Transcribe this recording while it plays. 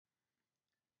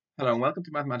Hello and welcome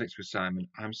to Mathematics with Simon.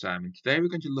 I'm Simon. Today we're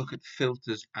going to look at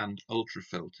filters and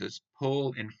ultrafilters.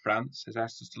 Paul in France has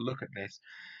asked us to look at this.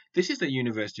 This is a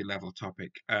university level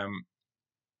topic.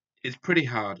 It's pretty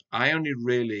hard. I only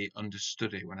really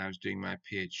understood it when I was doing my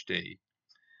PhD.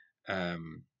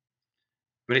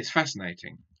 But it's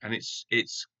fascinating and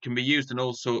it's can be used in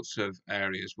all sorts of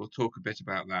areas. We'll talk a bit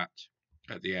about that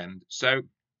at the end. So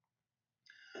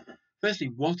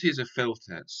firstly, what is a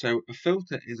filter? So a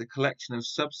filter is a collection of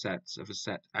subsets of a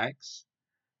set X.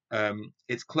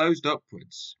 It's closed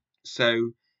upwards.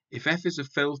 So if F is a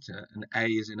filter and A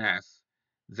is in F,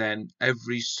 then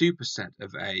every superset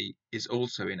of A is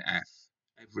also in F.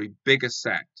 Every bigger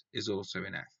set is also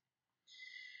in F.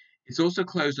 It's also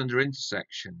closed under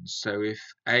intersections. So if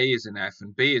A is in F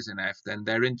and B is in F, then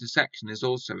their intersection is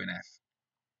also in F.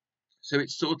 So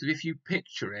it's sort of, if you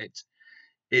picture it,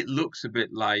 it looks a bit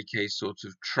like a sort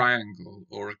of triangle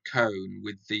or a cone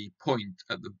with the point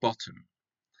at the bottom,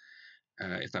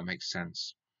 if that makes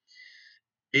sense.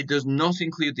 It does not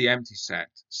include the empty set.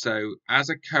 So as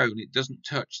a cone, it doesn't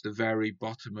touch the very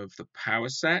bottom of the power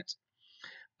set.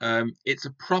 It's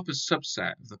a proper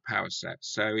subset of the power set,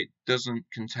 so it doesn't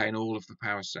contain all of the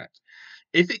power set.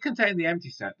 If it contained the empty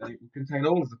set, then it would contain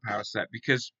all of the power set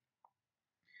because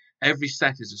every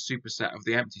set is a superset of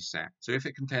the empty set. So if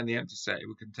it contained the empty set, it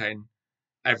would contain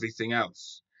everything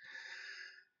else.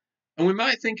 And we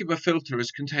might think of a filter as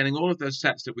containing all of those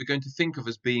sets that we're going to think of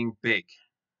as being big.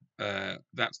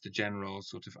 That's the general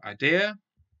sort of idea.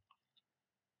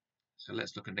 So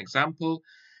let's look at an example.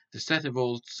 The set of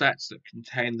all sets that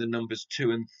contain the numbers 2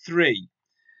 and 3.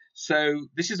 So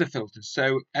this is a filter.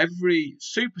 So every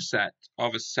superset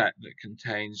of a set that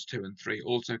contains 2 and 3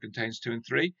 also contains 2 and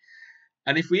 3.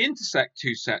 And if we intersect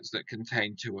two sets that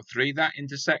contain 2 or 3, that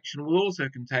intersection will also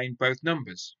contain both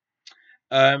numbers.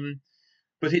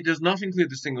 But it does not include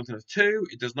the singleton of 2.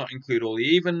 It does not include all the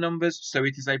even numbers. So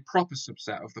it is a proper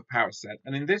subset of the power set.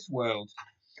 And in this world,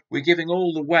 we're giving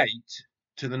all the weight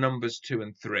to the numbers 2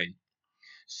 and 3.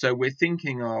 So we're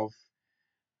thinking of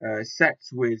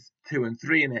sets with 2 and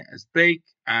 3 in it as big,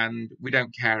 and we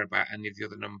don't care about any of the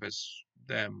other numbers.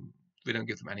 We don't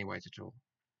give them any weight at all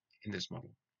in this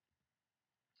model.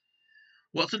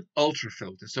 What's an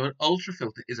ultrafilter? So an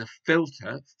ultrafilter is a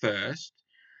filter first,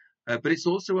 but it's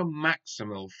also a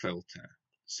maximal filter.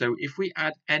 So if we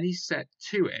add any set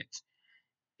to it,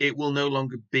 it will no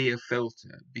longer be a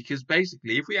filter, because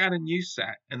basically if we add a new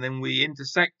set and then we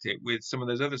intersect it with some of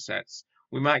those other sets,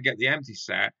 we might get the empty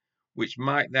set, which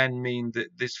might then mean that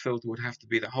this filter would have to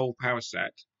be the whole power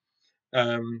set,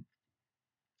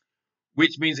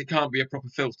 which means it can't be a proper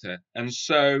filter. And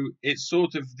so it's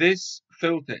sort of, this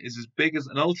filter is as big as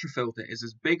an ultrafilter is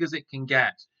as big as it can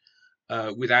get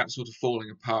without sort of falling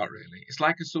apart, really. It's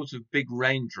like a sort of big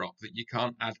raindrop that you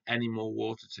can't add any more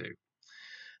water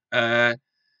to.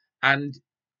 And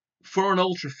for an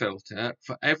ultrafilter,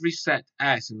 for every set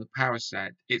S in the power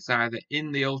set, it's either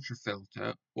in the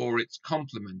ultrafilter or its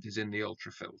complement is in the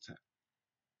ultrafilter.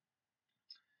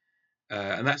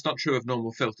 And that's not true of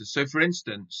normal filters. So for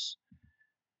instance,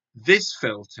 this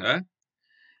filter,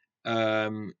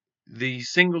 the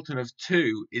singleton of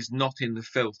 2 is not in the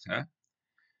filter,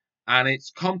 and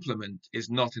its complement is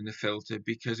not in the filter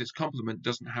because its complement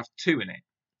doesn't have 2 in it.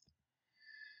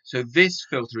 So this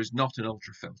filter is not an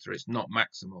ultrafilter, it's not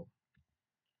maximal.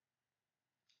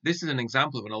 This is an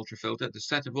example of an ultrafilter, the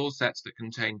set of all sets that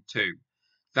contain 2.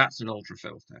 That's an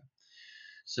ultrafilter.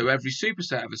 So every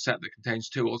superset of a set that contains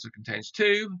 2 also contains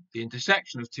 2. The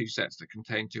intersection of two sets that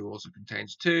contain 2 also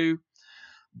contains 2.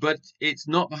 But it's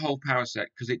not the whole power set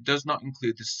because it does not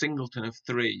include the singleton of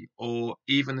 3 or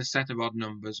even the set of odd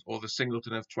numbers or the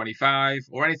singleton of 25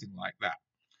 or anything like that.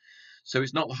 So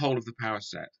it's not the whole of the power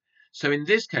set. So in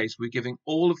this case, we're giving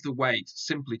all of the weight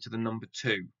simply to the number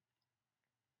 2.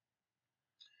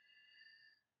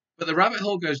 But the rabbit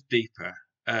hole goes deeper.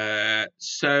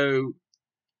 So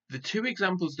the two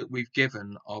examples that we've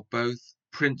given are both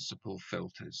principal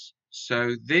filters.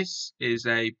 So this is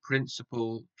a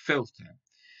principal filter.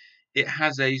 It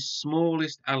has a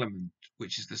smallest element,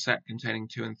 which is the set containing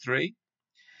 2 and 3.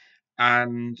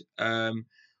 And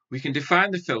we can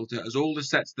define the filter as all the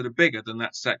sets that are bigger than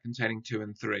that set containing 2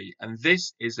 and 3. And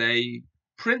this is a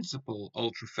principal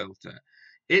ultrafilter.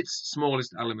 Its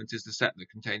smallest element is the set that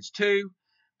contains 2.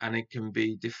 And it can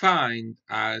be defined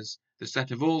as the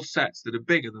set of all sets that are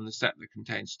bigger than the set that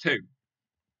contains 2.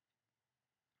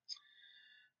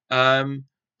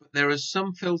 But there are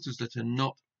some filters that are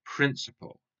not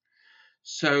principal.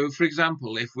 So, for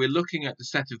example, if we're looking at the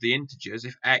set of the integers,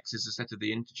 if x is the set of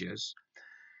the integers,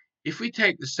 if we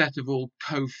take the set of all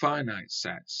cofinite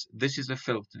sets, this is a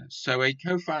filter. So a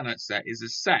cofinite set is a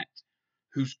set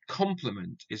whose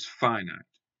complement is finite.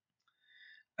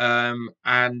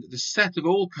 And the set of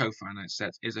all cofinite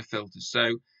sets is a filter.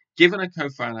 So given a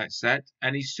cofinite set,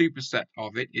 any superset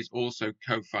of it is also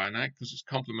cofinite because its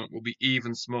complement will be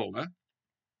even smaller.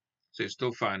 So it's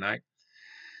still finite.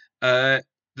 The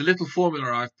little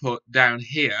formula I've put down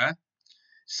here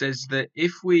says that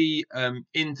if we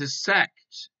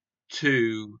intersect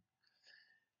two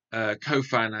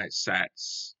cofinite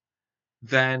sets,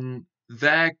 then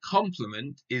their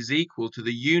complement is equal to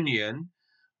the union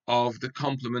of the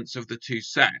complements of the two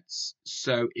sets.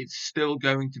 So it's still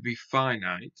going to be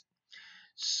finite.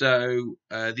 So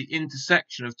the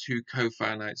intersection of two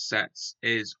cofinite sets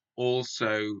is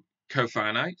also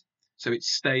cofinite. So it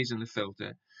stays in the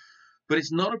filter. But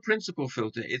it's not a principal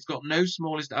filter. It's got no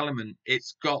smallest element.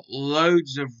 It's got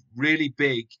loads of really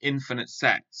big infinite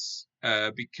sets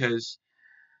because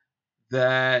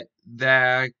their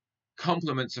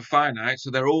complements are finite, so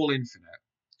they're all infinite.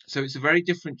 So it's a very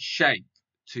different shape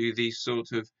to these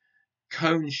sort of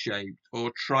cone-shaped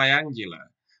or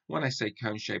triangular. When I say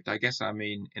cone-shaped, I guess I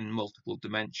mean in multiple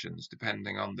dimensions,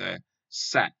 depending on the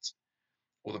set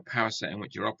or the power set in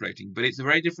which you're operating. But it's a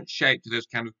very different shape to those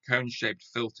kind of cone-shaped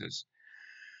filters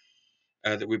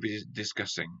that we'll be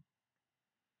discussing.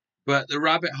 But the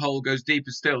rabbit hole goes deeper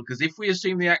still, because if we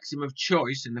assume the axiom of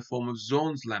choice in the form of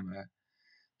Zorn's lemma,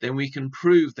 then we can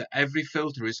prove that every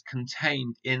filter is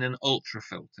contained in an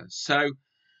ultrafilter. So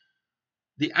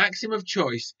the axiom of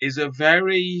choice is a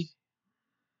very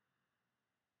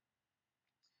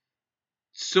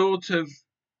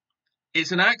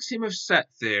it's an axiom of set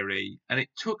theory, and it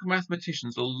took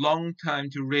mathematicians a long time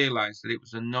to realize that it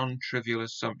was a non-trivial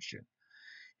assumption.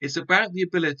 It's about the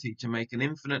ability to make an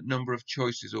infinite number of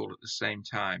choices all at the same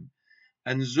time.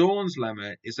 And Zorn's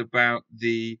lemma is about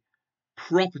the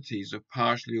properties of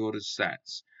partially ordered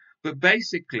sets. But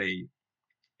basically,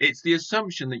 it's the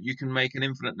assumption that you can make an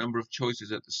infinite number of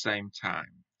choices at the same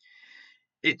time.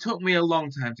 It took me a long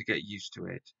time to get used to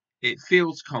it. It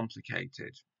feels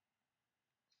complicated.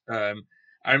 I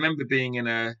remember being in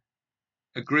a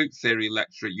group theory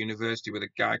lecture at university with a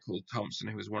guy called Thompson,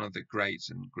 who was one of the greats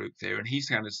in group theory, and he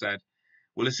kind of said,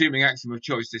 well, assuming axiom of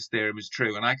choice, this theorem is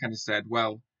true. And I kind of said,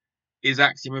 well, is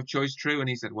axiom of choice true? And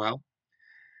he said, well,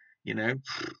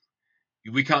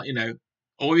 we can't,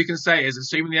 all we can say is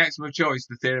assuming the axiom of choice,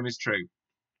 the theorem is true.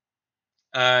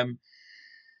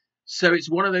 So it's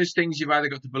one of those things you've either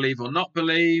got to believe or not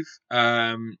believe.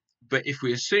 But if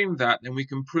we assume that, then we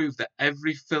can prove that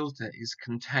every filter is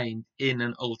contained in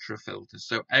an ultrafilter.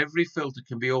 So every filter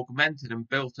can be augmented and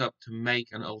built up to make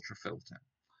an ultrafilter.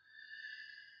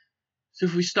 So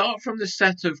if we start from the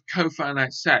set of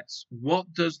cofinite sets,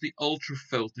 what does the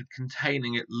ultrafilter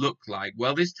containing it look like?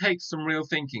 Well, this takes some real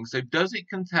thinking. So does it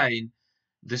contain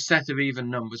the set of even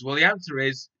numbers? Well, the answer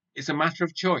is it's a matter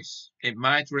of choice. It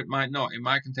might or it might not. It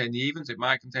might contain the evens, it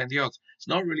might contain the odds. It's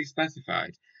not really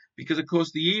specified because, of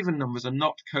course, the even numbers are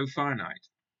not cofinite.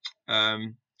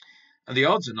 And the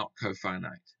odds are not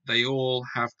cofinite. They all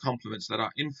have complements that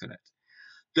are infinite.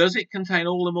 Does it contain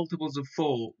all the multiples of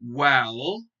 4?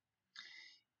 Well,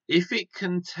 if it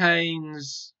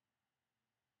contains,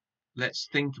 let's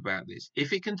think about this.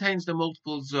 If it contains the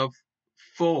multiples of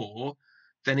 4,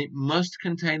 then it must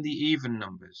contain the even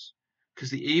numbers, because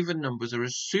the even numbers are a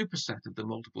superset of the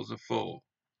multiples of 4.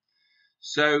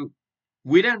 So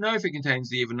we don't know if it contains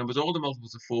the even numbers or the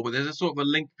multiples of 4, but there's a sort of a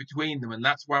link between them, and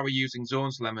that's why we're using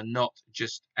Zorn's lemma, not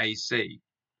just AC.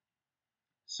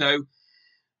 So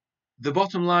the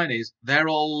bottom line is there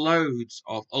are loads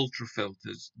of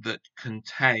ultrafilters that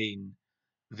contain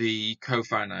the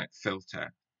cofinite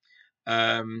filter.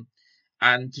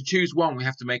 And to choose one, we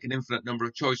have to make an infinite number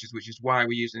of choices, which is why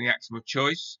we're using the axiom of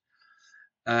choice.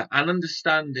 And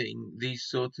understanding the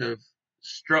sort of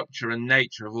structure and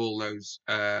nature of all those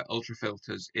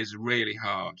ultrafilters is really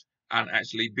hard, and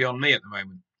actually beyond me at the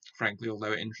moment, frankly,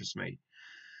 although it interests me.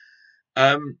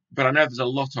 But I know there's a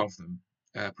lot of them,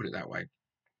 put it that way.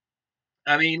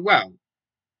 I mean, well,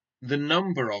 the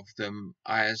number of them,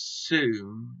 I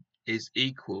assume, is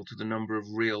equal to the number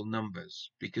of real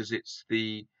numbers, because it's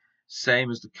the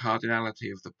same as the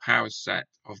cardinality of the power set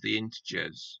of the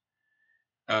integers,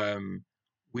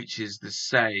 which is the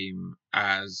same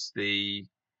as the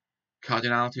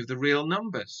cardinality of the real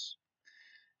numbers.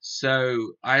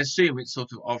 So I assume it's sort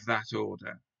of that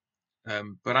order.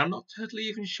 But I'm not totally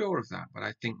even sure of that, but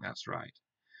I think that's right.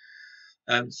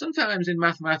 Sometimes in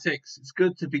mathematics, it's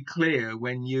good to be clear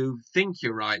when you think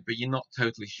you're right, but you're not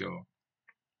totally sure.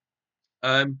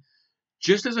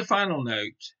 Just as a final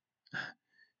note,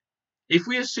 If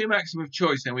we assume axiom of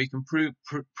choice, then we can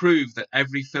prove that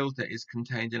every filter is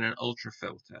contained in an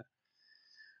ultrafilter.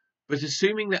 But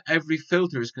assuming that every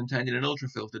filter is contained in an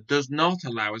ultrafilter does not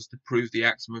allow us to prove the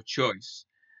axiom of choice.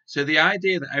 So the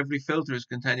idea that every filter is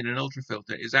contained in an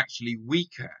ultrafilter is actually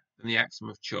weaker than the axiom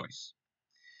of choice.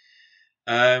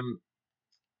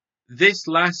 This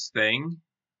last thing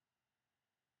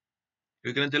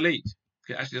we're going to delete.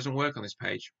 It actually doesn't work on this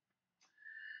page.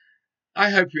 I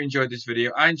hope you enjoyed this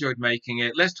video. I enjoyed making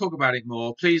it. Let's talk about it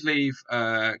more. Please leave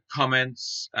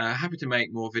comments. Happy to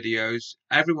make more videos.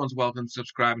 Everyone's welcome to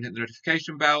subscribe and hit the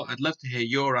notification bell. I'd love to hear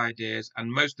your ideas.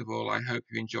 And most of all, I hope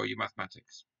you enjoy your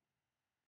mathematics.